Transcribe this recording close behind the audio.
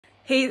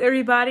Hey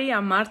everybody,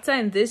 I'm Marta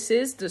and this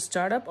is the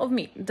startup of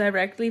me,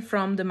 directly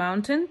from the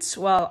mountains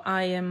while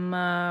I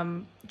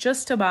am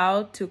just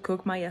about to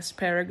cook my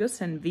asparagus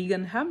and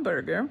vegan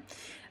hamburger.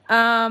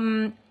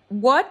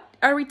 What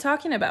are we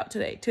talking about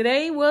today?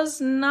 Today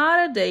was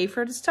not a day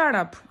for the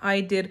startup.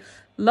 I did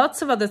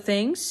lots of other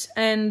things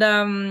and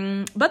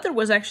but there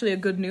was actually a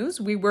good news.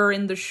 We were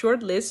in the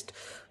short list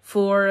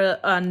for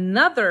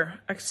another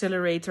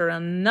accelerator,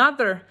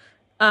 another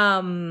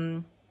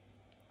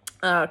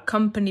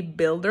company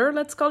builder,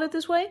 let's call it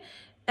this way.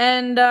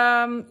 And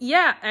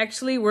yeah,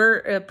 actually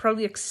we're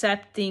probably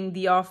accepting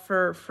the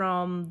offer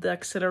from the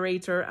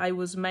accelerator I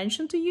was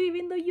mentioned to you,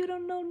 even though you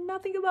don't know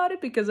nothing about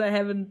it because I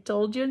haven't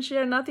told you and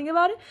shared nothing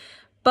about it.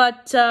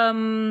 But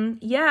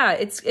yeah,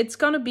 it's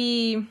gonna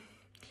be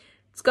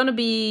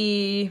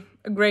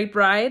a great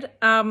ride.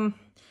 I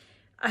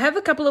have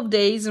a couple of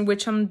days in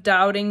which I'm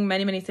doubting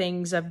many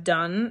things I've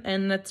done,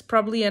 and it's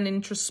probably an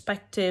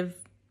introspective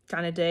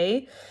kind of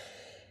day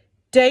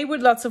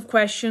with lots of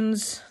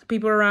questions,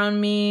 people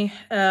around me,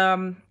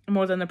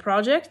 more than the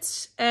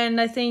projects. And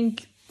I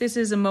think this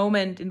is a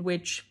moment in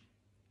which,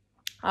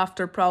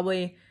 after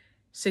probably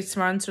 6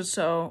 months or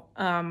so,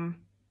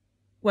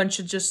 one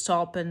should just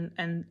stop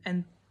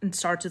and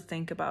start to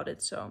think about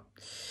it. So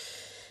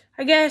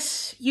I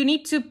guess you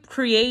need to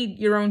create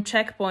your own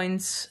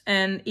checkpoints,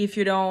 and if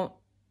you don't,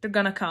 they're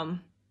gonna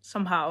come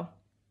somehow,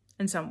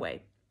 in some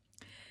way.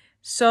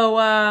 So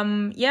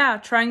yeah,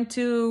 trying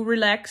to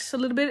relax a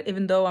little bit,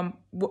 even though I'm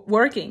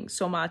working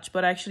so much,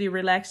 but actually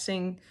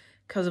relaxing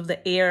because of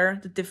the air,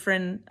 the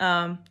different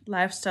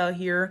lifestyle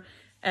here,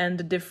 and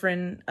the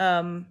different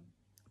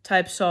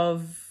types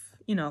of,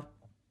 you know,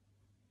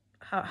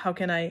 how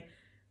can I,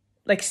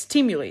 like,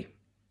 stimuli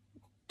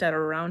that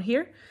are around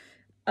here.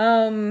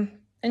 And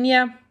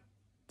yeah,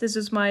 this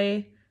is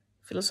my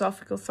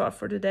philosophical thought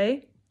for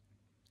today,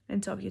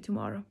 and talk to you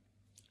tomorrow.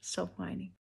 Stop whining.